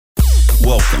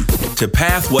Welcome to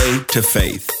Pathway to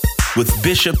Faith with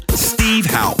Bishop Steve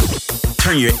Houck.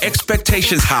 Turn your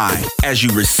expectations high as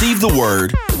you receive the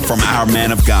word from our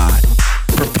man of God.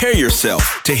 Prepare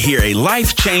yourself to hear a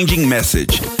life-changing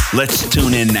message. Let's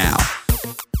tune in now.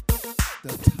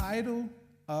 The title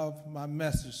of my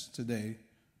message today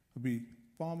will be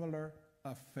Formula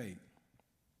of Faith.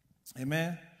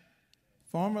 Amen?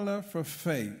 Formula for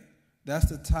Faith. That's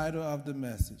the title of the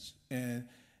message. And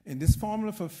in this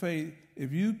formula for faith,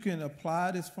 if you can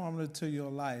apply this formula to your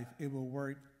life, it will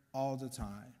work all the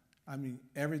time. I mean,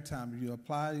 every time you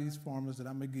apply these formulas that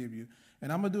I'm going to give you.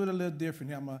 And I'm going to do it a little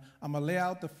different here. I'm going to lay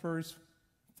out the first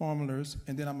formulas,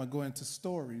 and then I'm going to go into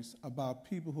stories about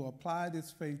people who apply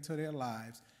this faith to their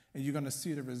lives, and you're going to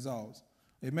see the results.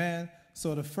 Amen?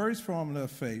 So the first formula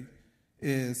of faith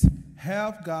is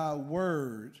have God's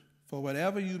word for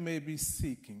whatever you may be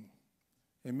seeking.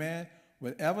 Amen?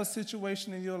 Whatever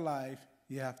situation in your life,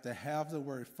 you have to have the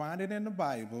word. Find it in the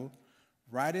Bible,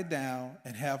 write it down,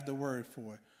 and have the word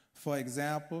for it. For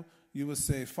example, you would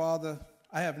say, Father,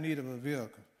 I have need of a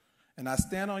vehicle. And I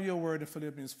stand on your word in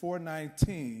Philippians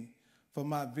 4:19 for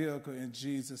my vehicle in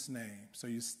Jesus' name. So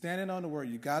you're standing on the word.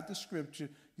 You got the scripture.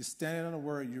 You're standing on the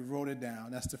word. You wrote it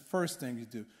down. That's the first thing you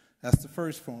do. That's the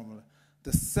first formula.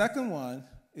 The second one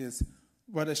is,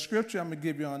 well, the scripture I'm going to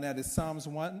give you on that is Psalms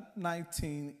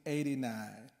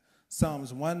 119:89.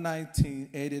 Psalms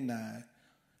 119:89.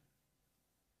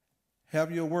 Have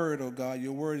your word, O God.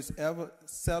 Your word is ever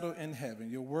settled in heaven.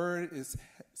 Your word is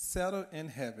settled in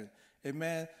heaven.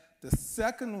 Amen. The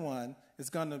second one is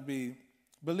going to be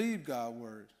believe God's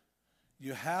word.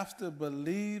 You have to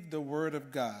believe the word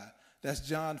of God. That's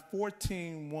John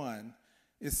 14:1.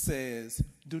 It says,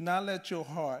 do not let your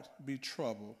heart be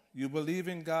troubled. You believe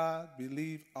in God,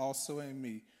 believe also in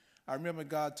me. I remember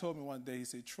God told me one day, he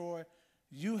said, Troy,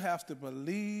 you have to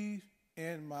believe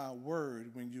in my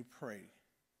word when you pray.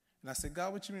 And I said,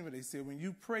 God, what you mean by that? He said, when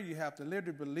you pray, you have to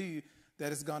literally believe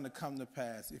that it's going to come to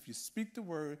pass. If you speak the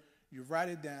word, you write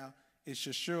it down, it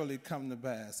should surely come to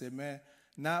pass. Amen.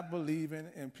 Not believing,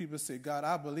 and people say, God,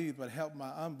 I believe, but help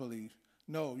my unbelief.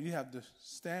 No, you have to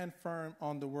stand firm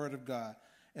on the word of God.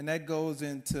 And that goes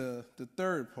into the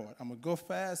third part. I'm going to go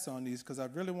fast on these because I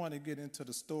really want to get into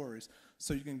the stories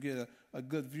so you can get a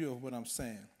good view of what I'm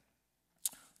saying.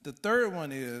 The third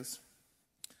one is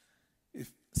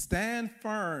stand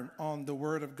firm on the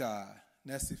word of God.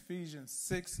 And that's Ephesians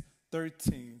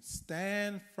 6:13.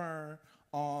 Stand firm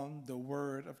on the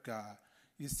word of God.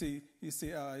 It said,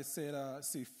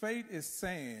 faith is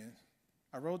saying,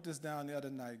 I wrote this down the other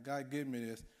night. God gave me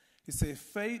this. He said,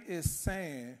 faith is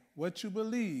saying what you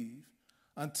believe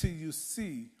until you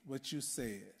see what you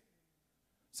said.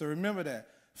 So remember that.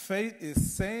 Faith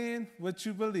is saying what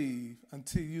you believe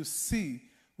until you see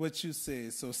what you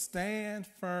said. So stand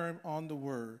firm on the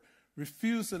word.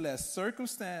 Refuse to let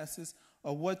circumstances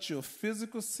or what your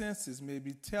physical senses may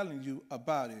be telling you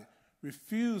about it.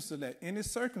 Refuse to let any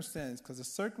circumstance, because the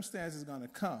circumstance is going to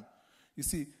come. You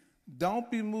see, don't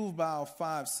be moved by our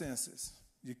five senses.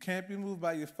 You can't be moved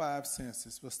by your five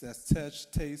senses. What's that? Touch,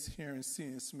 taste, hearing, see,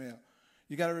 and smell.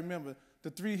 You got to remember,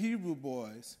 the three Hebrew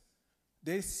boys,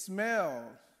 they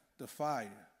smelled the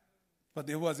fire, but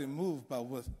they wasn't moved by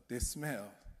what they smelled.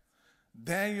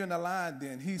 Daniel in the lion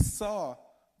den, he saw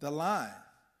the lion,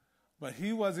 but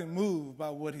he wasn't moved by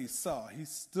what he saw. He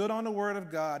stood on the word of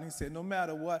God, and he said, no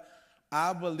matter what,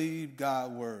 I believe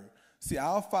God's word. See,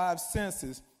 our five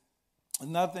senses,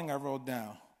 another thing I wrote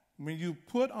down, when you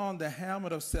put on the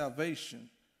helmet of salvation,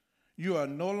 you are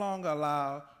no longer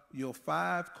allowed your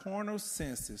five carnal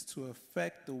senses to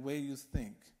affect the way you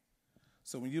think.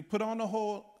 So when you put on the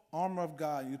whole armor of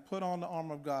God, you put on the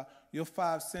armor of God, your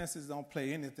five senses don't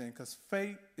play anything, because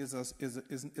faith is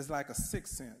like a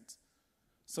sixth sense.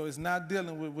 So it's not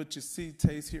dealing with what you see,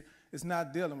 taste, hear. It's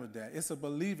not dealing with that. It's a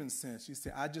believing sense. You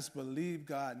say, I just believe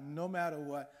God. No matter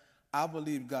what, I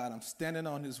believe God. I'm standing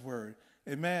on his word.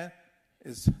 Amen?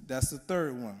 That's the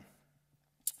third one.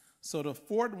 So the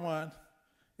fourth one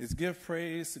is give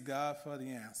praise to God for the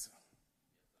answer.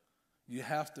 You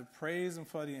have to praise him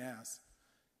for the answer.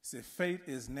 He said, faith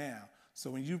is now. So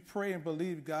when you pray and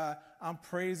believe God, I'm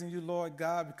praising you, Lord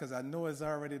God, because I know it's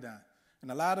already done.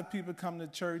 And a lot of people come to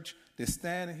church, they're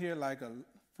standing here like a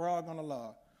frog on a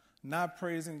log, not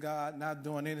praising God, not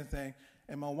doing anything.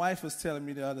 And my wife was telling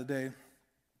me the other day,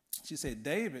 she said,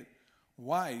 David's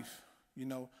wife,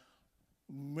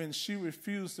 when she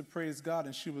refused to praise God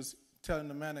and she was telling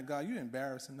the man of God, you're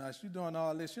embarrassing us. You're doing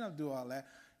all this. You don't do all that.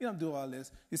 You don't do all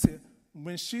this. He said,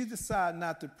 when she decided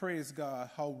not to praise God,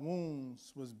 her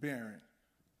wounds was barren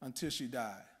until she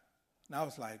died. And I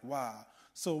was like, wow.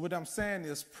 So what I'm saying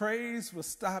is praise will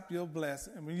stop your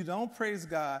blessing. And when you don't praise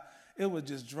God, it will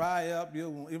just dry up. It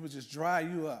will just dry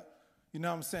you up. You know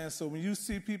what I'm saying? So when you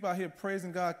see people out here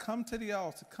praising God, come to the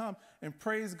altar. Come and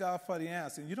praise God for the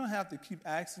answer. And you don't have to keep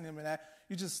asking him and that.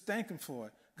 You just thank him for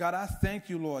it. God, I thank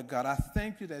you, Lord God. I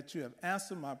thank you that you have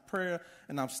answered my prayer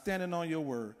and I'm standing on your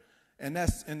word. And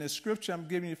that's in the scripture I'm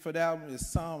giving you for that one is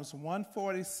Psalms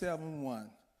 147:1.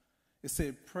 It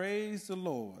said, praise the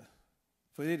Lord,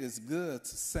 for it is good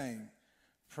to sing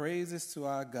praises to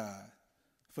our God.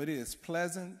 For it is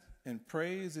pleasant and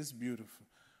praise is beautiful.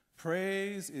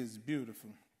 Praise is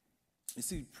beautiful. You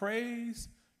see, praise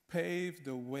paved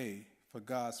the way for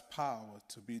God's power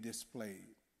to be displayed.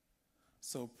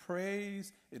 So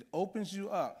praise, it opens you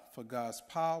up for God's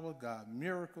power, God's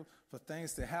miracle, for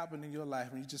things that happen in your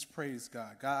life when you just praise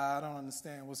God. God, I don't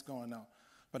understand what's going on,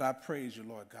 but I praise you,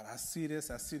 Lord God. I see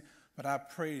this, but I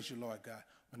praise you, Lord God.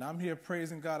 When I'm here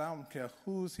praising God, I don't care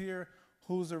who's here,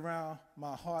 who's around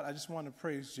my heart. I just want to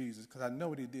praise Jesus because I know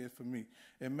what he did for me.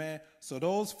 Amen. So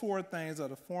those 4 things are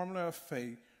the formula of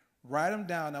faith. Write them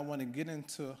down. I want to get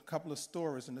into a couple of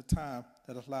stories in the time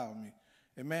that allowed me.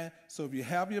 Amen. So if you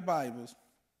have your Bibles,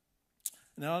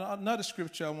 now another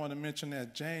scripture I want to mention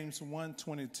that James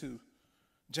 1:22.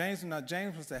 James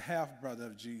was the half-brother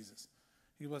of Jesus.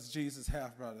 He was Jesus'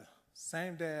 half-brother.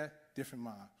 Same dad, different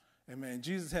mom. Amen.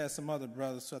 Jesus had some other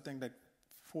brothers, so I think like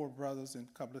 4 brothers and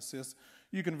a couple of sisters.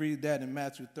 You can read that in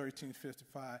Matthew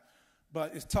 13:55.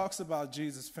 But it talks about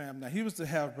Jesus' family. Now, he was the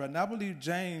half-brother. And I believe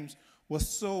James was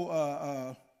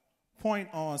so point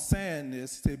on saying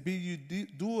this, to be you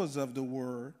doers of the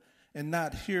word and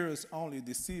not hearers only,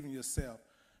 deceiving yourself.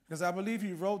 Because I believe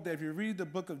he wrote that. If you read the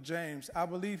book of James, I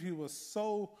believe he was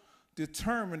so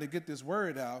determined to get this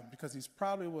word out because he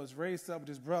probably was raised up with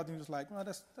his brother. He was like, well,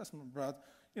 that's my brother.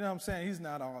 You know what I'm saying? He's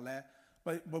not all that.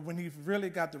 But when he really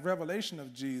got the revelation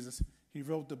of Jesus, he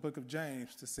wrote the book of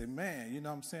James to say, man, you know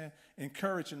what I'm saying?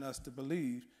 Encouraging us to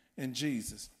believe in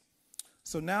Jesus.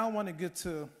 So now I want to get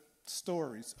to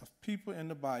stories of people in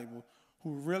the Bible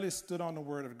who really stood on the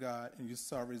word of God and you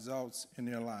saw results in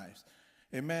their lives.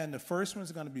 Amen. The first one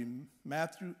is going to be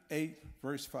Matthew 8,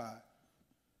 verse 5.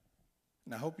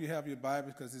 And I hope you have your Bible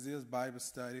because this is Bible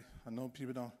study. I know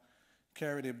people don't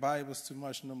carry their Bibles too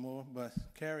much no more, but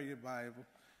carry your Bible.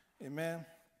 Amen.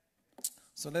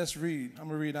 So let's read. I'm going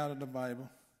to read out of the Bible.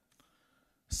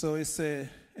 So it said,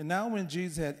 and now when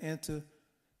Jesus had entered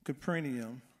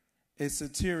Capernaum, a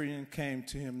centurion came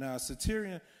to him. Now, a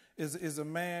centurion is a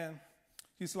man,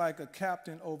 he's like a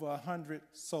captain over 100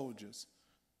 soldiers.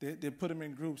 They put him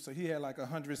in groups, so he had like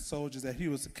 100 soldiers that he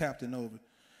was the captain over.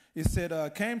 It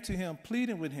said, came to him,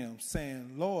 pleading with him,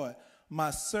 saying, Lord, my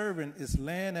servant is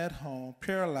laying at home,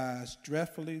 paralyzed,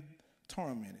 dreadfully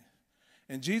tormented.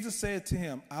 And Jesus said to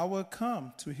him, I will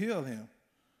come to heal him.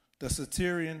 The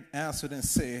centurion answered and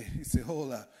said, he said,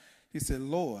 hold up. He said,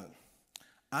 Lord,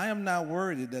 I am not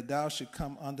worthy that thou should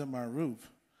come under my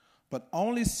roof, but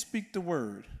only speak the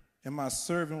word, and my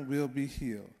servant will be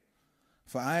healed.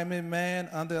 For I am a man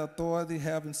under authority,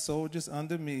 having soldiers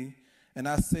under me, and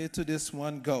I say to this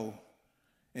one, go,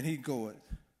 and he goeth,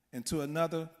 and to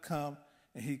another, come,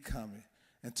 and he cometh,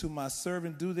 and to my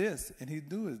servant, do this, and he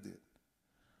doeth it.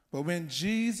 But when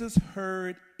Jesus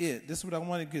heard it, this is what I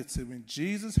want to get to. When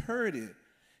Jesus heard it,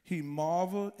 he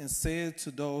marveled and said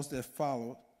to those that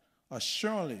followed,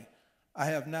 assuredly, I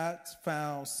have not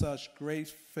found such great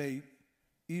faith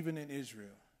even in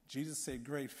Israel. Jesus said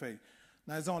great faith.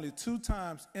 Now, there's only 2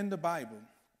 times in the Bible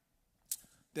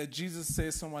that Jesus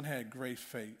said someone had great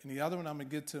faith. And the other one I'm going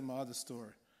to get to in my other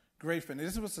story. Great faith. And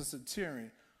this was a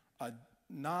centurion, a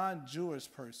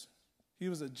non-Jewish person. He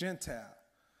was a Gentile.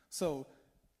 So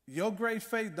your great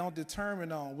faith don't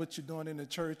determine on what you're doing in the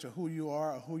church or who you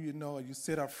are or who you know, or you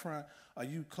sit up front, are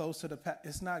you close to the pastor.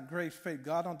 It's not great faith.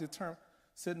 God don't determine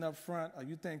sitting up front or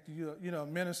you think you're a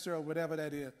minister or whatever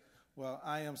that is. Well,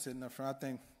 I am sitting up front. I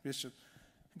think Bishop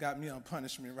got me on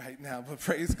punishment right now, but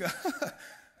praise God.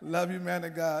 Love you, man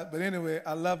of God. But anyway,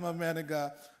 I love my man of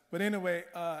God. But anyway,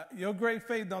 your great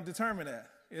faith don't determine that.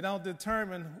 It don't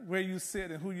determine where you sit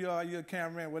and who you are, you're a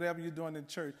cameraman, whatever you're doing in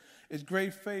church. It's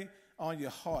great faith on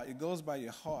your heart. It goes by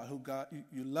your heart, who God,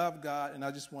 you love God, and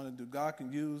I just want to do. God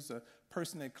can use a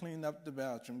person that cleaned up the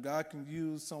bathroom. God can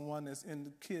use someone that's in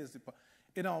the kids department.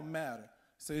 It don't matter.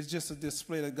 So it's just a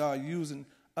display of God using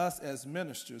us as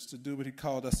ministers to do what he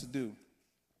called us to do.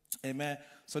 Amen.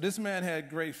 So this man had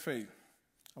great faith.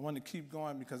 I want to keep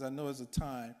going because I know it's a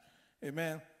time.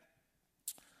 Amen.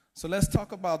 So let's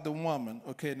talk about the woman.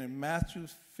 Okay, and in Matthew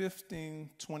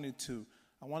 15:22,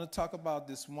 I want to talk about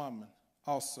this woman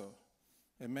also.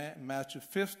 Amen. Matthew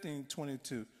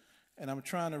 15:22. And I'm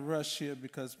trying to rush here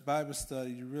because Bible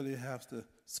study, you really have to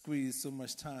squeeze so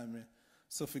much time in.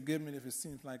 So forgive me if it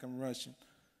seems like I'm rushing.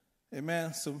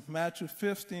 Amen. So Matthew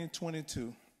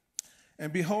 15:22.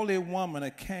 And behold, a woman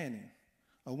of Canaan.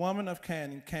 A woman of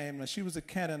Canaan came. Now, she was a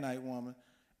Canaanite woman,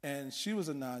 and she was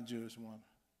a non-Jewish woman.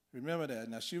 Remember that.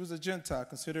 Now, she was a Gentile,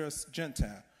 consider us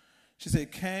Gentile. She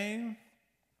said, came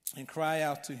and cried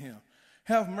out to him,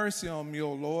 have mercy on me,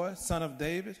 O Lord, son of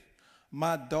David.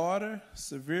 My daughter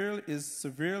is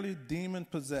severely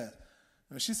demon-possessed.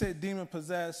 When she said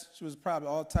demon-possessed, she was probably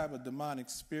all type of demonic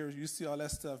spirits. You see all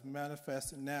that stuff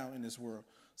manifesting now in this world.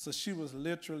 So she was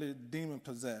literally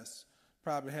demon-possessed.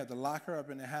 Probably had to lock her up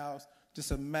in the house.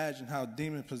 Just imagine how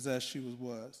demon-possessed she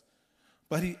was.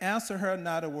 But he answered her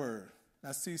not a word.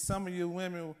 Now, see, some of you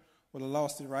women would have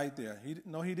lost it right there. He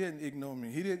didn't ignore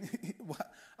me.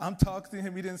 I'm talking to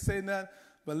him. He didn't say nothing.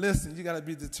 But listen, you got to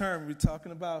be determined. We're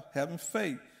talking about having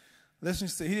faith. Listen,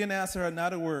 he didn't answer her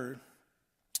not a word.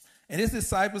 And his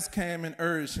disciples came and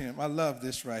urged him. I love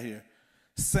this right here.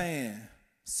 Saying,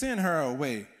 send her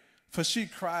away, for she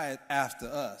cried after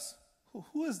us.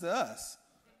 Who is the us?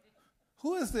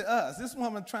 Who is the us? This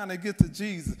woman trying to get to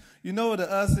Jesus. You know what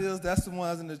the us is? That's the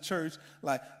ones in the church,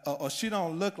 like, or she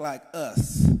don't look like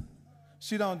us.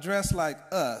 She don't dress like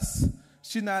us.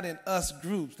 She not in us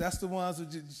groups. That's the ones who,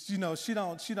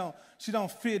 she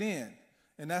don't fit in.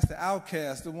 And that's the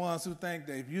outcasts, the ones who think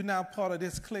that if you're not part of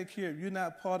this clique here, if you're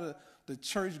not part of the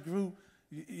church group,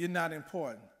 you're not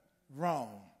important.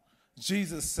 Wrong.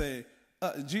 Jesus said,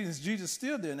 Jesus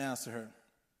still didn't answer her.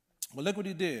 But look what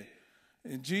he did.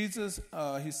 And Jesus,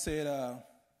 he said,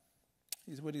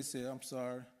 what he said, I'm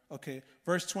sorry. Okay,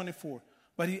 verse 24.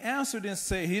 But he answered and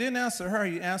said, he didn't answer her,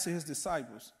 he answered his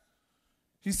disciples.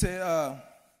 He said,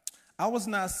 I was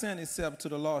not sent except to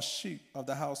the lost sheep of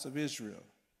the house of Israel.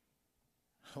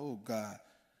 Oh, God.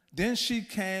 Then she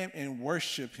came and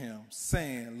worshiped him,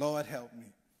 saying, Lord, help me.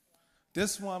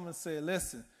 This woman said,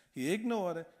 listen, he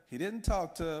ignored her. He didn't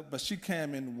talk to her, but she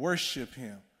came and worshiped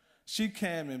him. She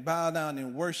came and bowed down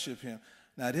and worshiped him.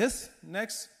 Now, this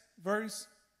next verse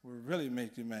will really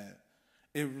make you mad.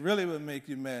 It really will make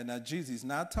you mad. Now, Jesus is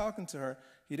not talking to her.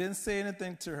 He didn't say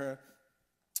anything to her.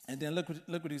 And then look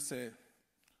what he said.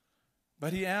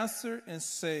 But he answered and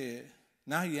said,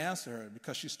 now he answered her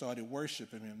because she started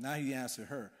worshiping him. Now he answered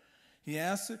her. He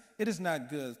answered, it is not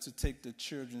good to take the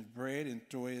children's bread and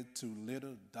throw it to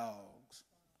little dogs.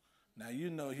 Now, you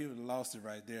know he would have lost it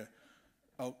right there.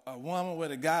 A woman would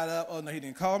have got up. Oh, no, he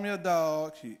didn't call me a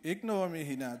dog. He ignored me.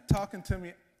 He not talking to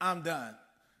me. I'm done.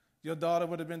 Your daughter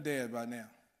would have been dead by now.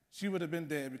 She would have been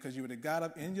dead because you would have got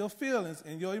up in your feelings,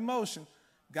 in your emotion,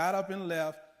 got up and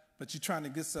left, but you're trying to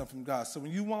get something from God. So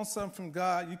when you want something from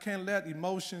God, you can't let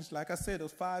emotions, like I said,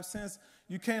 those 5 cents,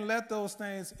 you can't let those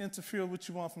things interfere with what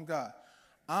you want from God.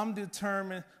 I'm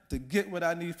determined to get what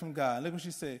I need from God. Look what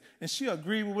she said. And she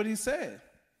agreed with what he said.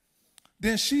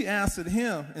 Then she answered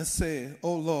him and said,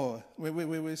 oh, Lord.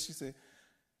 Wait. She said,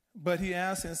 but he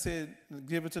answered and said,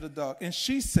 give it to the dog. And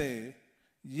she said,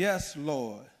 yes,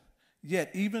 Lord. Yet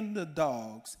even the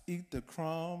dogs eat the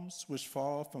crumbs which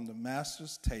fall from the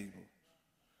master's table.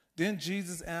 Then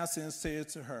Jesus answered and said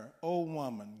to her, O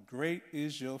woman, great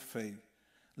is your faith.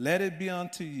 Let it be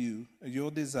unto you your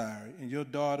desire, and your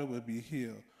daughter will be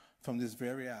healed from this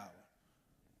very hour.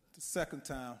 The second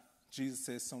time, Jesus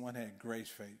said someone had great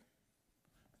faith.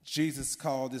 Jesus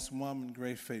called this woman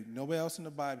great faith. Nowhere else in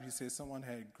the Bible he said someone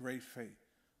had great faith.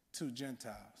 2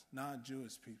 Gentiles,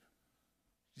 non-Jewish people.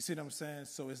 You see what I'm saying?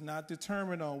 So it's not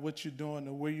determined on what you're doing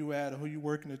or where you at or who you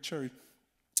work in the church.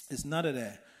 It's none of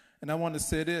that. And I want to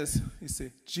say this. He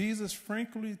said, Jesus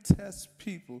frequently tests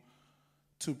people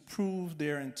to prove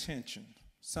their intention,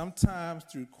 sometimes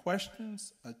through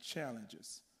questions or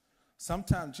challenges.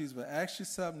 Sometimes Jesus will ask you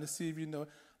something to see if you know,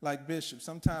 like Bishop.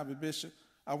 Sometimes a bishop,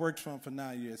 I worked for him for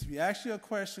 9 years. If he asks you a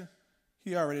question,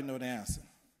 he already know the answer.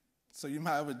 So you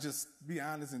might as well just be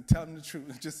honest and tell him the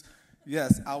truth. Just,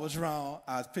 yes, I was wrong.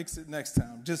 I'll fix it next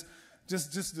time. Just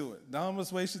do it. Don't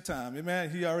almost waste your time. Amen.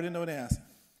 He already know the answer.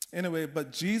 Anyway,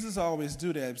 but Jesus always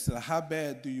do that. He said, how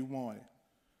bad do you want it?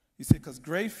 He said, because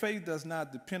great faith does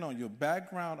not depend on your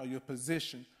background or your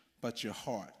position, but your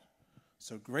heart.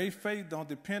 So great faith don't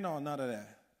depend on none of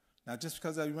that. Now, just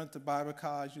because you went to Bible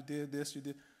college, you did this, you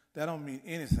did, that don't mean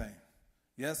anything.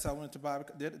 Yes, I went to Bible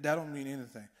college. That don't mean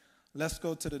anything. Let's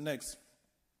go to the next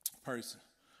person.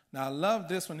 Now, I love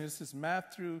this one. This is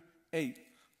Matthew 8.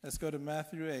 Let's go to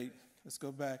Matthew 8. Let's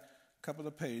go back a couple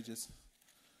of pages.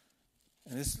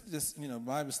 And it's just,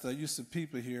 Bible study. Used to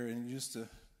people here and used to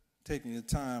taking your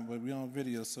time, but we're on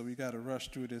video, so we got to rush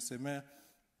through this. Amen.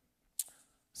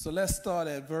 So let's start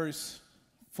at verse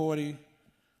 40.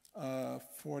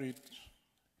 40,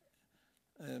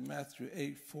 Matthew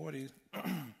 8:40.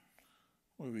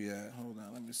 Where we at? Hold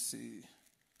on, let me see.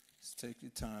 Let's take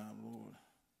your time, Lord.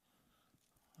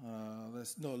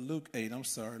 Luke 8. I'm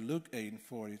sorry, Luke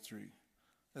 8:43.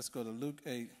 Let's go to Luke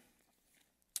 8.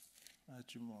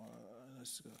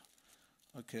 Let's go.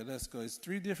 Okay, let's go. It's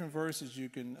 3 different verses you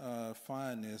can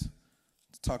find this.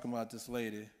 It's talking about this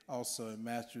lady. Also in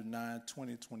Matthew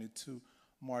 9:20, 22,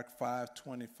 Mark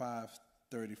 5:25,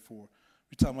 34. We're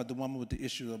talking about the woman with the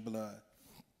issue of blood.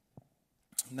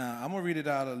 Now, I'm going to read it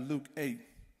out of Luke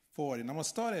 8:40. And I'm going to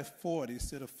start at 40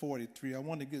 instead of 43. I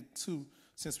want to get 2,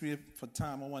 since for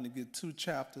time, I want to get 2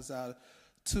 chapters out,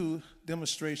 2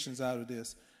 demonstrations out of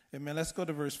this. Amen. Let's go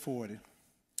to verse 40.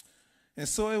 And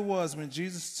so it was when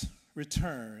Jesus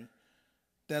returned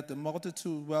that the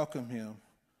multitude welcomed him,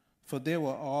 for they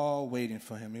were all waiting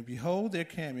for him. And behold, there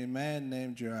came a man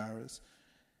named Jairus,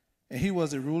 and he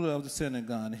was a ruler of the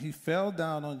synagogue. And he fell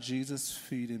down on Jesus'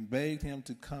 feet and begged him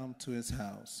to come to his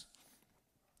house.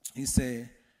 He said,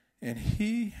 and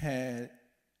he had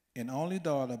an only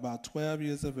daughter about 12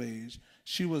 years of age.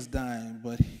 She was dying,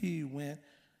 but when he went,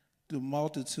 the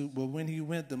multitude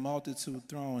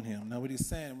thronged him. Now, what he's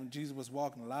saying, when Jesus was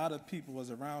walking, a lot of people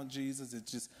was around Jesus and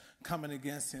just coming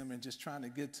against him and just trying to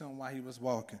get to him while he was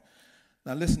walking.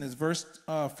 Now, listen, it's verse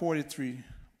 43.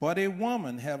 But a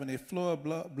woman having a flow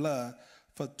of blood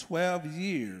for 12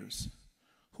 years,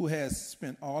 who had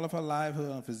spent all of her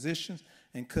livelihood on physicians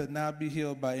and could not be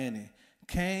healed by any,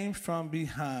 came from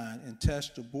behind and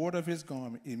touched the border of his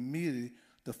garment. Immediately,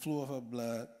 the flow of her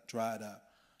blood dried up.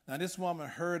 Now, this woman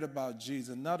heard about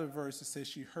Jesus. Another verse that says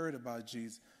she heard about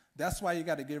Jesus. That's why you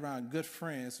got to get around good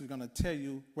friends who are going to tell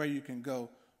you where you can go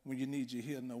when you need your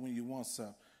healing or when you want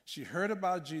something. She heard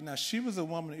about Jesus. Now, she was a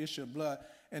woman with an issue of blood.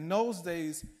 In those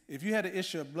days, if you had an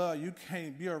issue of blood, you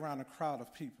can't be around a crowd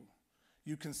of people.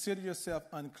 You consider yourself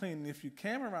unclean. And if you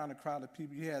came around a crowd of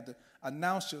people, you had to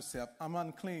announce yourself. I'm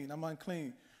unclean. I'm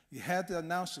unclean. You had to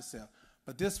announce yourself.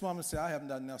 But this woman said, I have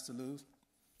nothing else to lose.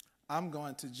 I'm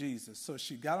going to Jesus. So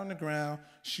she got on the ground.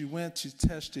 She went. She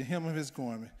touched the hem of his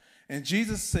garment. And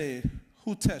Jesus said,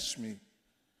 who touched me?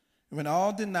 And when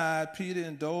all denied, Peter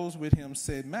and those with him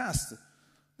said, Master.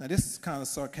 Now, this is kind of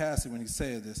sarcastic when he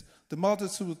said this. The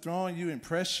multitude throwing you and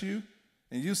press you,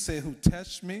 and you say, who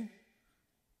touched me?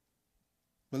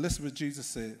 But listen what Jesus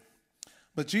said.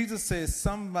 But Jesus said,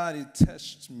 somebody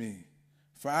touched me,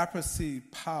 for I perceive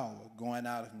power going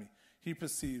out of me. He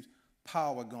perceived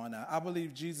power going out. I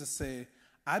believe Jesus said,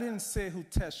 I didn't say who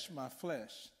touched my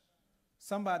flesh.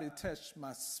 Somebody touched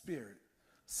my spirit.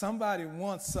 Somebody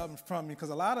wants something from me, because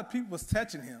a lot of people was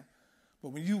touching him.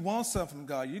 But when you want something from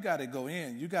God, you got to go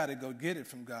in. You got to go get it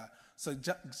from God. So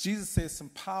Jesus said some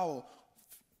power,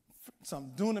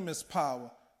 some dunamis power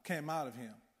came out of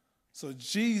him. So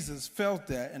Jesus felt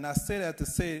that. And I say that to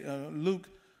say, Luke,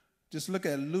 just look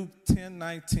at Luke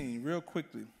 10:19 real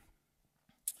quickly.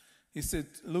 He said,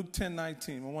 Luke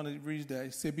 10:19, I want to read that.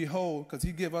 He said, behold, because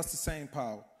he gave us the same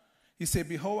power. He said,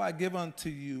 behold, I give unto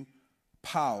you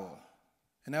power.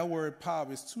 And that word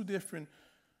power is 2 different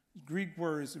Greek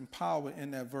words in power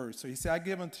in that verse. So he said, I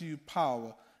give unto you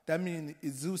power. That means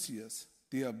exousias,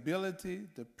 the ability,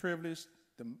 the privilege,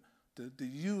 to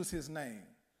use his name.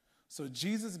 So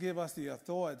Jesus gave us the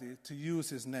authority to use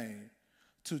his name,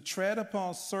 to tread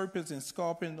upon serpents and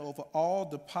scorpions over all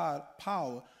the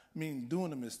power, meaning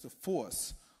dunamis, the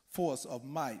force of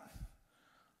might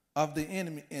of the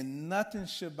enemy, and nothing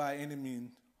should by any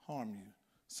means harm you.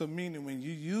 So meaning when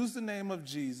you use the name of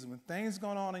Jesus, when things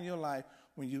going on in your life,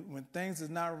 when things is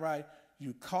not right,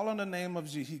 you call on the name of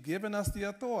Jesus. He's given us the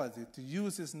authority to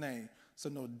use his name. So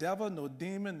no devil, no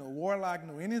demon, no warlock,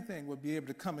 no anything will be able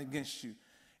to come against you.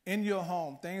 In your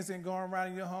home, things ain't going right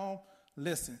in your home.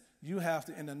 Listen, you have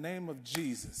to, in the name of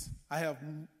Jesus. I have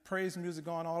praise music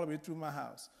going all the way through my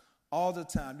house. All the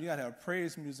time. You got to have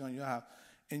praise music on your house,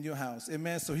 in your house.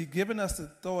 Amen. So he's given us the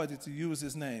authority to use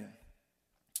his name.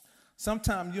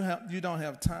 Sometimes you don't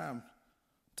have time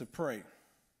to pray.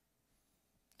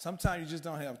 Sometimes you just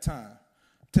don't have time.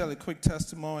 Tell a quick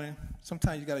testimony.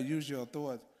 Sometimes you got to use your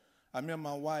authority. I remember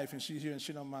my wife, and she's here, and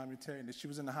she don't mind me telling you that she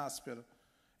was in the hospital.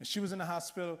 And she was in the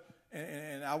hospital,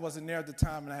 and I wasn't there at the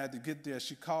time, and I had to get there.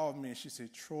 She called me, and she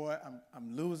said, Troy,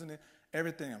 I'm losing it.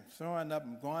 Everything, I'm throwing up,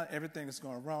 I'm going, everything is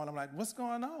going wrong. I'm like, what's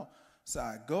going on? So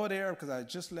I go there, because I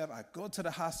just left. I go to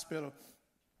the hospital,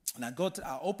 and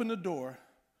I open the door,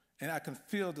 and I can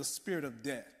feel the spirit of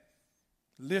death.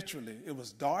 Literally, it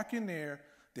was dark in there.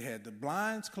 They had the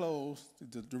blinds closed.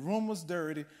 The room was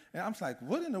dirty. And I'm like,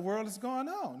 what in the world is going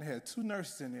on? They had 2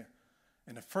 nurses in there.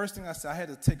 And the first thing I said, I had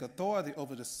to take authority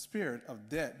over the spirit of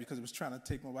death because it was trying to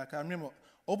take my wife. I remember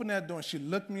Opened that door, and she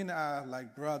looked me in the eye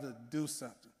like, brother, do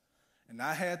something. And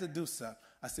I had to do something.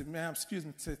 I said, ma'am, excuse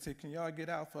me, can y'all get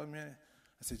out for a minute?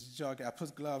 I said, y'all get out. I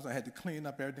put gloves on. I had to clean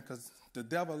up everything because the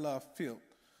devil loves filth.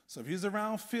 So if he's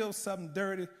around filth, something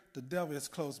dirty, the devil is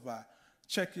close by.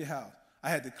 Check your house. I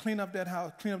had to clean up that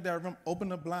house, clean up that room, open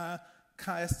the blind,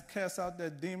 cast out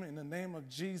that demon in the name of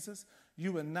Jesus.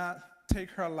 You will not take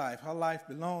her life. Her life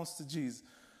belongs to Jesus.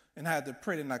 And I had to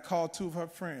pray, and I called two of her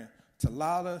friends,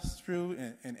 Talala, Strew,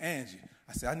 and Angie.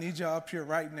 I said, I need y'all up here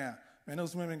right now. Man,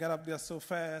 those women got up there so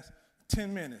fast,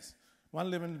 10 minutes. One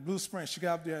living in Blue Springs, she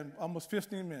got up there in almost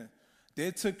 15 minutes.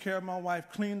 They took care of my wife,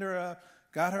 cleaned her up,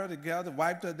 got her together,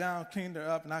 wiped her down, cleaned her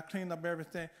up, and I cleaned up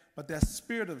everything. But that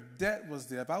spirit of debt was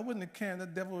there. If I wouldn't have cared, the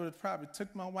devil would have probably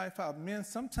took my wife out. Men,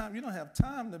 sometimes you don't have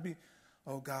time to be,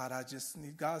 oh, God, I just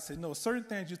need. God said, no, certain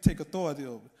things you take authority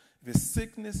over. If it's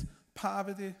sickness,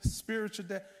 poverty, spiritual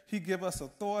debt, he give us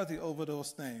authority over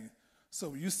those things. So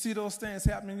when you see those things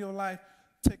happen in your life,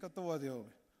 take authority over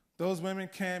it. Those women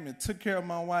came and took care of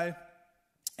my wife,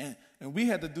 and we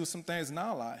had to do some things in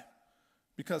our life.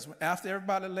 Because after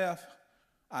everybody left,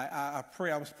 I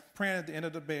pray. I was praying at the end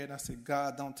of the bed, and I said,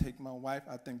 God, don't take my wife.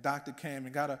 I think doctor came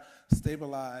and got her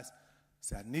stabilized. I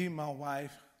said, I need my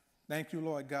wife. Thank you,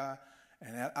 Lord God.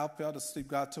 And I fell asleep.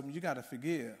 God told me, you got to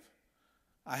forgive.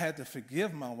 I had to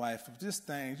forgive my wife for this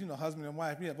thing. You know, husband and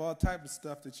wife, we have all types of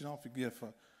stuff that you don't forgive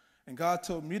for. And God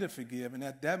told me to forgive. And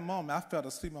at that moment, I fell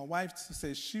asleep. My wife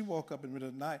said she woke up in the middle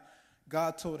of the night.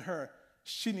 God told her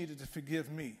she needed to forgive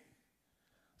me.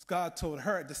 God told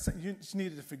her she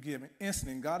needed to forgive me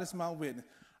instantly. God is my witness.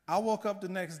 I woke up the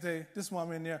next day, this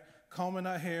woman in there combing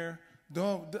her hair.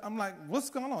 I'm like, what's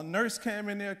going on? Nurse came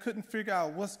in there, couldn't figure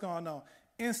out what's going on.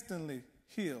 Instantly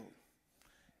healed.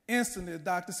 Instantly, the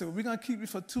doctor said, well, we're going to keep you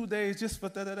for 2 days just for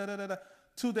da-da-da-da-da.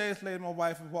 2 days later, my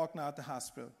wife was walking out the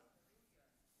hospital.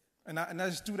 And I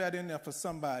just threw that in there for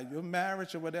somebody. Your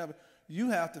marriage or whatever,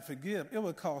 you have to forgive. It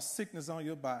will cause sickness on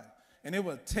your body, and it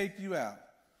will take you out.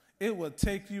 It will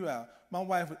take you out. My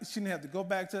wife, she didn't have to go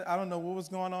back to, I don't know what was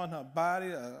going on in her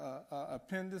body,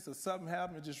 appendix or something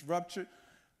happened, it just ruptured.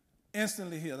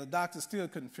 Instantly healed. The doctor still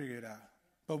couldn't figure it out.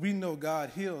 But we know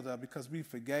God healed her because we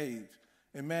forgave.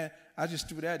 Amen. I just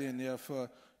threw that in there for,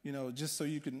 just so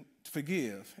you can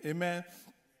forgive. Amen.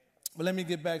 But let me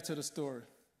get back to the story.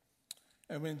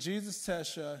 And when Jesus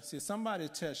touched her, somebody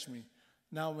touched me.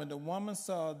 Now, when the woman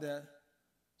saw that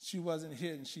she wasn't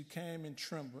hidden, she came and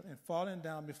trembled, and falling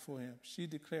down before him, she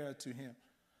declared to him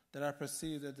that I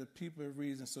perceived that the people of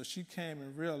reason. So she came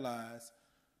and realized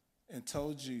and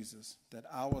told Jesus that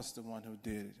I was the one who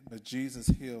did it, but Jesus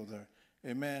healed her.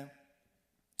 Amen.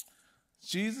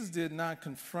 Jesus did not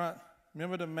confront,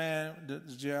 remember the man, the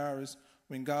Jairus,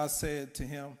 when God said to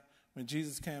him, when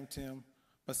Jesus came to him,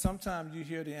 but sometimes you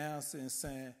hear the answer in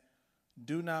saying,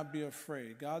 do not be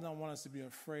afraid. God don't want us to be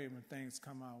afraid when things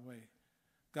come our way.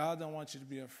 God don't want you to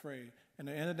be afraid. And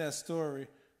at the end of that story,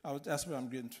 that's what I'm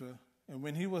getting to. And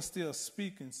when he was still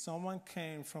speaking, someone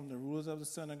came from the rulers of the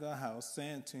synagogue house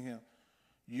saying to him,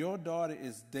 your daughter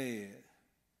is dead.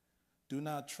 Do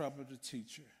not trouble the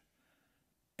teacher.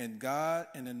 And God,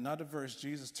 in another verse,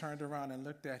 Jesus turned around and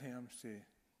looked at him and said,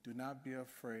 do not be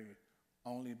afraid,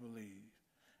 only believe.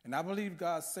 And I believe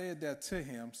God said that to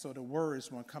him so the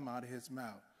words won't come out of his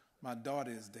mouth. My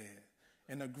daughter is dead.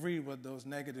 And agree with those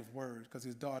negative words because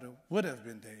his daughter would have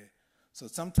been dead. So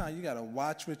sometimes you got to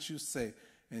watch what you say.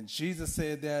 And Jesus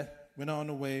said that, went on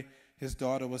the way, his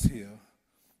daughter was healed.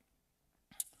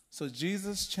 So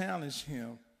Jesus challenged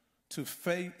him to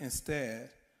faith instead.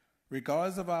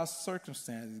 Regardless of our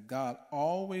circumstances, God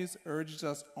always urges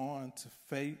us on to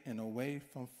faith and away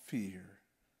from fear.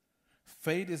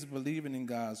 Faith is believing in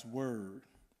God's word.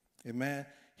 Amen.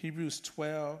 Hebrews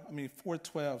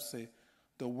 4:12 say,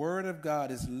 the word of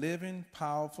God is living,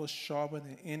 powerful, sharper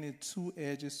than any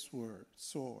two-edged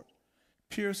sword,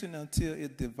 piercing until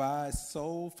it divides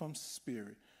soul from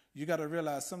spirit. You got to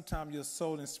realize sometimes your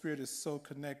soul and spirit is so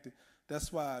connected.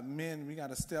 That's why men, we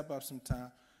got to step up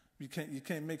sometimes. You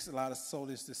can't make a lot of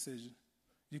soulless decisions.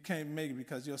 You can't make it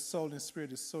because your soul and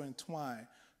spirit is so entwined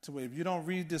to where if you don't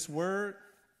read this word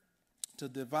to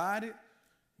divide it,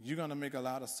 you're going to make a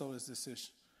lot of soulless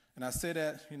decisions. And I say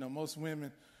that, most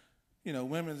women,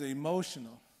 women are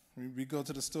emotional. We go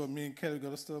to the store, me and Kelly go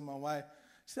to the store with my wife.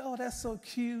 She said, oh, that's so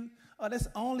cute. Oh, that's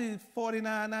only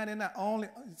 $49.99, only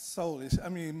soulish.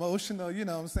 Emotional, you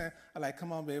know what I'm saying? I'm like,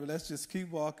 come on, baby, let's just keep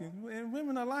walking. And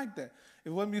women are like that. If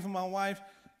it wasn't me for my wife,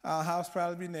 our house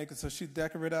probably be naked, so she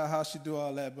decorate our house, she do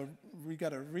all that. But we got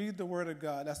to read the word of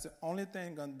God. That's the only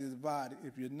thing going to divide it.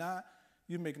 If you're not,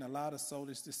 you're making a lot of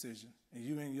soulish decisions, and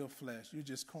you in your flesh. You're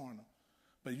just carnal.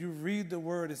 But you read the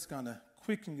word, it's going to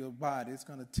quicken your body. It's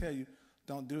going to tell you,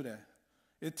 don't do that.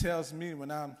 It tells me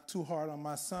when I'm too hard on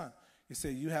my son, it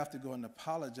said, you have to go and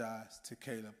apologize to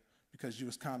Caleb because you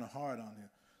was kind of hard on him.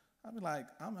 I'd be like,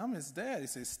 I'm his dad. He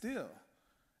said, still.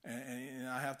 And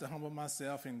I have to humble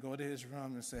myself and go to his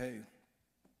room and say, hey.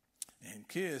 And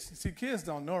kids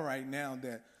don't know right now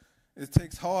that it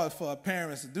takes hard for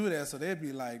parents to do that, so they'd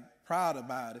be like proud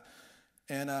about it.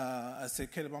 And I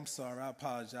said, Caleb, I'm sorry, I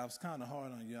apologize. I was kind of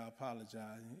hard on you, I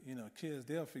apologize. You know, kids,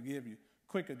 they'll forgive you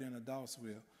quicker than adults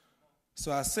will.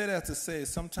 So I say that to say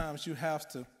sometimes you have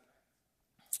to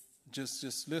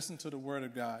just listen to the word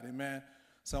of God, amen.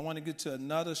 So I want to get to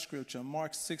another scripture,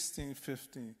 Mark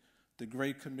 16:15, the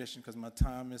Great Commission, because my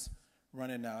time is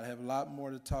running out. I have a lot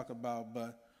more to talk about,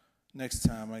 but next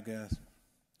time, I guess.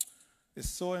 It's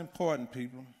so important,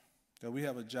 people, that we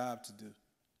have a job to do.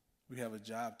 We have a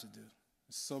job to do.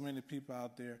 There's so many people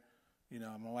out there. You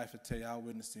know, my wife would tell you, I'll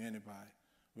witness to anybody.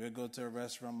 We'll go to a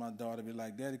restaurant, my daughter be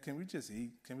like, Daddy, can we just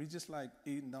eat? Can we just like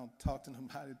eat and don't talk to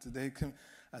nobody today?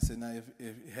 I said, now,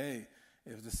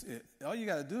 all you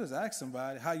got to do is ask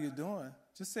somebody, how you doing?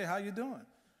 Just say, how you doing?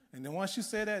 And then once you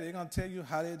say that, they're going to tell you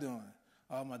how they're doing.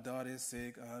 Oh, my daughter is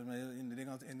sick.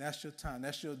 And that's your time.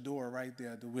 That's your door right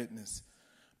there to witness.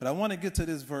 But I want to get to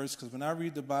this verse because when I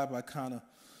read the Bible, I kind of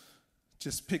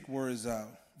just pick words out.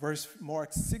 Verse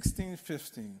Mark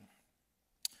 16:15.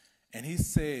 And he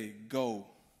said, go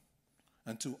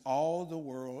unto all the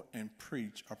world and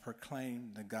preach or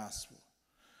proclaim the gospel.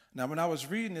 Now, when I was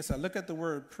reading this, I look at the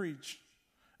word preach,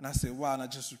 and I said, wow, and I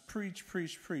just preach.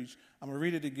 I'm going to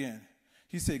read it again.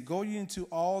 He said, go ye into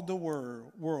all the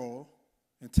world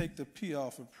and take the P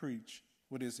off of preach.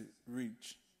 What is it?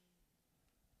 Reach.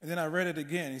 And then I read it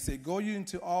again. He said, go ye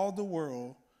into all the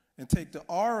world and take the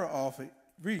R off it,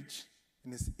 reach,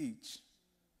 and it's each.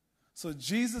 So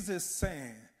Jesus is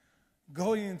saying,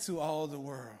 go into all the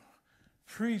world.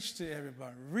 Preach to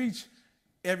everybody. Reach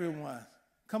everyone.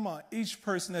 Come on, each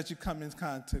person that you come in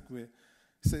contact with.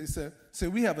 So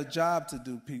we have a job to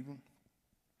do, people.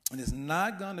 And it's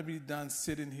not going to be done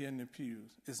sitting here in the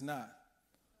pews. It's not.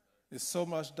 There's so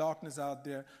much darkness out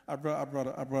there. I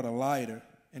brought a lighter.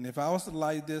 And if I was to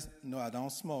light this, no, I don't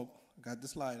smoke. I got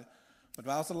this lighter. But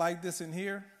if I was to light this in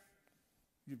here,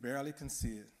 you barely can see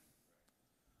it.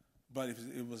 But if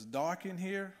it was dark in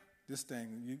here, this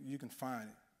thing, you can find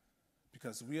it.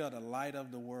 Because we are the light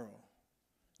of the world.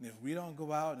 And if we don't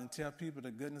go out and tell people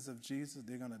the goodness of Jesus,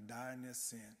 they're going to die in their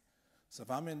sin. So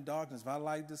if I'm in darkness, if I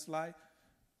light this light,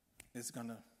 it's going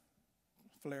to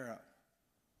flare up.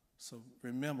 So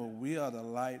remember, we are the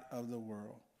light of the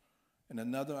world. And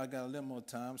another, I got a little more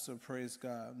time, so praise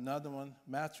God. Another one,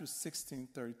 Matthew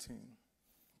 16:13.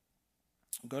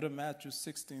 Go to Matthew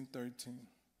 16:13.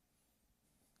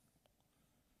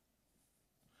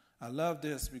 I love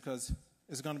this because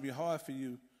it's going to be hard for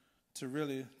you to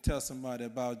really tell somebody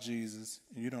about Jesus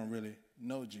and you don't really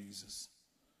know Jesus.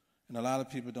 And a lot of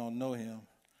people don't know him,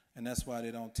 and that's why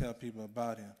they don't tell people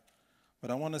about him.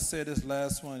 But I want to say this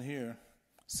last one here,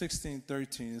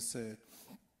 16:13, it said,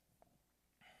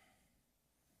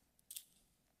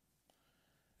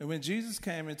 and when Jesus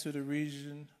came into the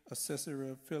region of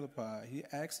Caesarea Philippi, he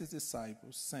asked his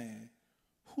disciples, saying,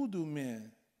 Who do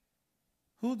men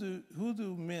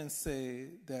say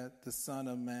that the Son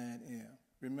of Man is?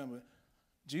 Remember,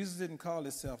 Jesus didn't call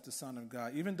himself the Son of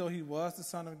God. Even though he was the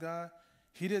Son of God,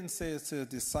 he didn't say it to his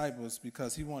disciples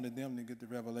because he wanted them to get the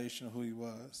revelation of who he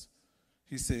was.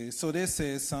 He said, so they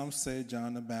said, some say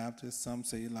John the Baptist, some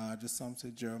say Elijah, some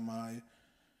say Jeremiah.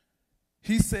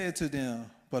 He said to them,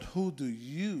 but who do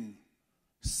you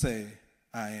say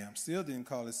I am? Still didn't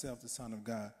call himself the Son of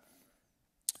God.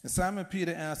 And Simon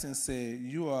Peter answered and said,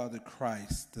 you are the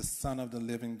Christ, the Son of the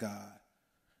living God.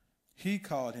 He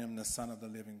called him the Son of the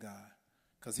living God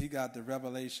because he got the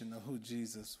revelation of who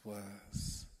Jesus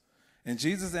was. And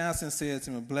Jesus answered and said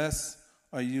to him, blessed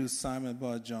are you, Simon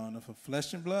Bar-Jonah, for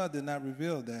flesh and blood did not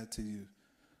reveal that to you,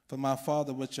 for my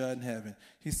Father which art in heaven.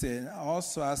 He said,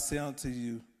 also I say unto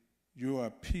you, you are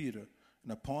Peter,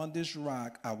 and upon this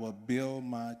rock I will build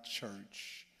my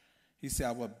church. He said,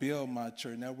 I will build my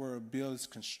church. And that word build is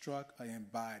construct or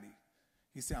embody.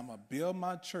 He said, I'm going to build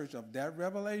my church of that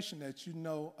revelation that you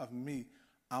know of me.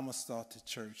 I'm going to start the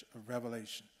church of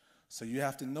revelation. So you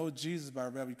have to know Jesus by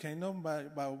revelation. You can't know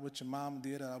by what your mom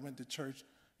did. I went to church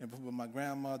and with my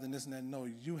grandmother and this and that. No,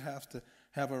 you have to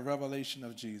have a revelation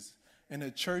of Jesus. And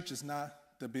the church is not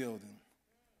the building.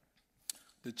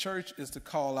 The church is the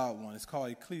call out one. It's called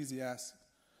Ecclesiastes,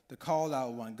 the call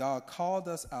out one. God called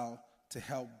us out to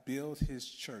help build his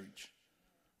church.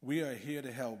 We are here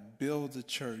to help build the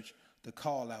church, the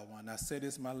call out one. I say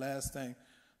this, my last thing.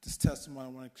 this testimony I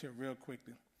want to share real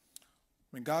quickly.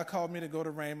 When God called me to go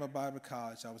to Rhema Bible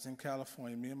College, I was in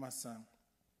California, me and my son.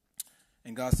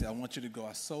 And God said, I want you to go.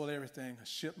 I sold everything. I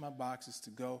shipped my boxes to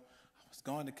go. I was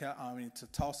going to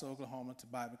Tulsa, Oklahoma, to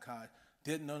Bible College.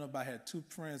 Didn't know nobody. Had 2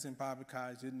 friends in Bible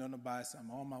College. Didn't know nobody. So I'm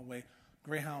on my way.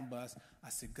 Greyhound bus. I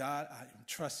said, God, I'm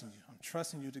trusting you. I'm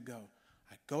trusting you to go.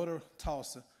 I go to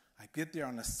Tulsa. I get there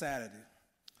on a Saturday.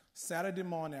 Saturday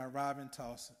morning, I arrive in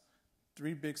Tulsa.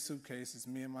 3 big suitcases,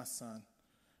 me and my son.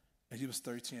 And he was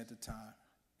 13 at the time.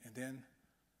 And then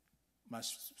my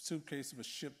suitcase was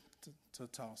shipped to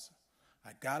Tulsa.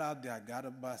 I got out there. I got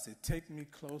a bus. They take me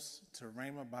close to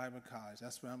Rhema Bible College.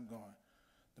 That's where I'm going.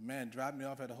 The man dropped me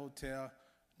off at a hotel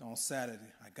on Saturday.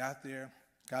 I got there,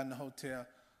 got in the hotel.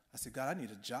 I said, God, I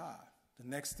need a job. The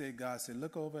next day, God said,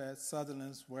 look over at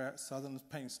Sutherland's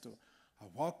paint store. I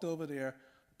walked over there,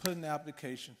 put in the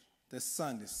application. That's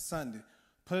Sunday.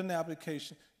 Put in the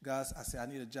application. God, I said,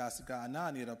 I need a job. I said, God, now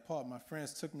I need an apartment. My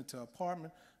friends took me to an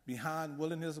apartment behind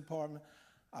Will and his apartment.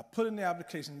 I put in the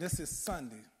application. This is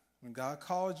Sunday. When God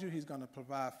calls you, he's going to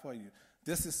provide for you.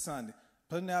 This is Sunday.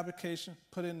 Put in the application,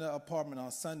 put in the apartment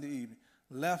on Sunday evening.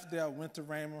 Left there, went to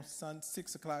Rhema,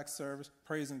 6 o'clock service,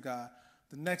 praising God.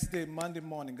 The next day, Monday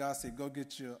morning, God said, go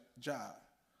get your job.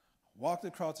 Walked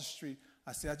across the street.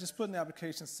 I said, I just put in the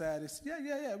application Saturday. He said,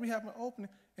 yeah, we have an opening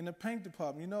in the paint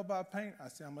department. You know about paint? I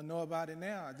said, I'm going to know about it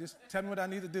now. Just tell me what I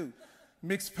need to do.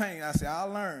 Mix paint. I said, I'll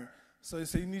learn. So he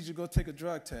said, you need to go take a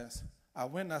drug test. I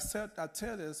went and I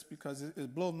tell this because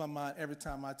it blows my mind every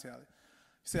time I tell it.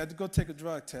 He said, I had to go take a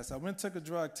drug test. I went and took a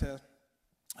drug test.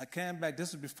 I came back.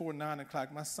 This was before 9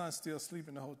 o'clock. My son's still asleep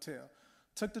in the hotel.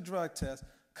 Took the drug test.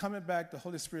 Coming back, the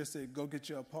Holy Spirit said, go get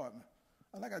your apartment.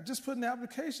 I'm like, I just put in the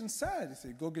application Saturday. He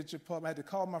said, go get your apartment. I had to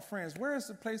call my friends. Where is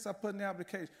the place I put in the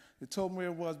application? They told me where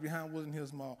it was, behind Woodland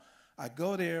Hills Mall. I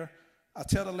go there. I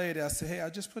tell the lady, I said, hey, I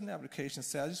just put in the application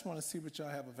Saturday. I just want to see what y'all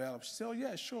have available. She said, oh,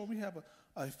 yeah, sure. We have a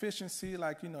efficiency,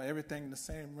 like, everything in the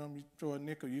same room. You throw a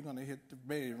nickel, you're going to hit the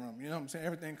bedroom. You know what I'm saying?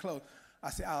 Everything closed. I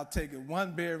said, I'll take it.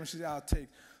 1 bedroom. She said, I'll take it.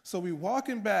 So we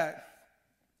walking back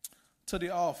to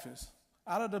the office.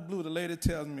 Out of the blue, the lady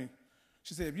tells me,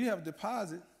 she said, if you have a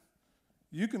deposit,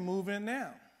 you can move in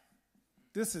now.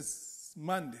 This is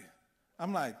Monday.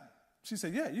 I'm like, she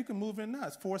said, yeah, you can move in now.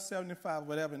 It's $475,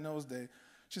 whatever in those days.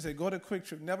 She said, go to Quick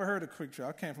Trip. Never heard of Quick Trip.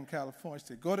 I came from California. She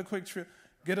said, go to Quick Trip,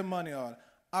 get a money order.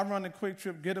 I run the Quick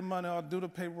Trip, get a money order, do the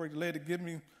paperwork. The lady give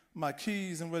me my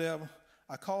keys and whatever.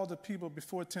 I called the people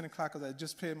before 10 o'clock because I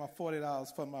just paid my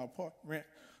 $40 for my rent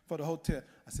for the hotel.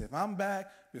 I said, if I'm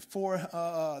back before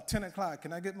 10 o'clock,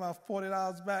 can I get my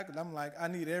 $40 back? And I'm like, I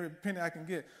need every penny I can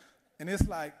get. And it's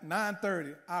like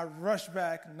 9:30. I rush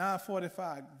back,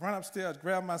 9:45, run upstairs,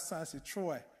 grab my son. I said,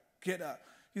 Troy, get up.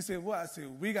 He said, what? I said,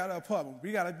 we got an apartment.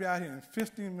 We got to be out here in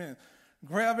 15 minutes.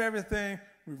 Grab everything.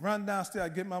 We run downstairs. I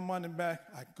get my money back.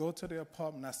 I go to the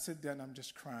apartment. I sit there, and I'm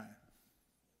just crying.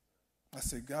 I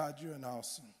said, God, you're an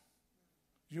awesome.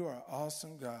 You are an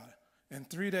awesome God. In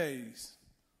 3 days,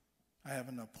 I have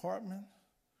an apartment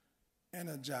and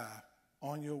a job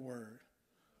on your word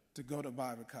to go to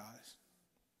Bible college.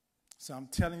 So I'm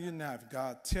telling you now, if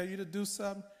God tell you to do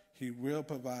something, he will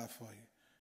provide for you.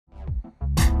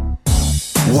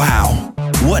 Wow,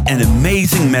 what an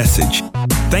amazing message.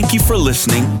 Thank you for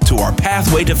listening to our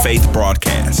Pathway to Faith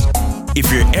broadcast.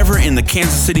 If you're ever in the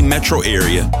Kansas City metro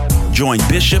area, join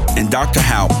Bishop and Dr.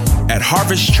 Haupt at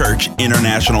Harvest Church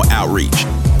International Outreach,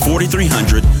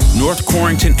 4300 North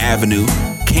Corrington Avenue,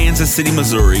 Kansas City,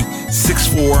 Missouri,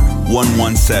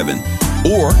 64117.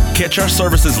 Or catch our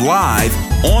services live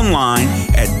online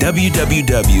at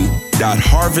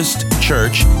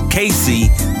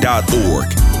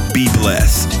www.harvestchurchkc.org. Be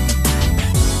blessed.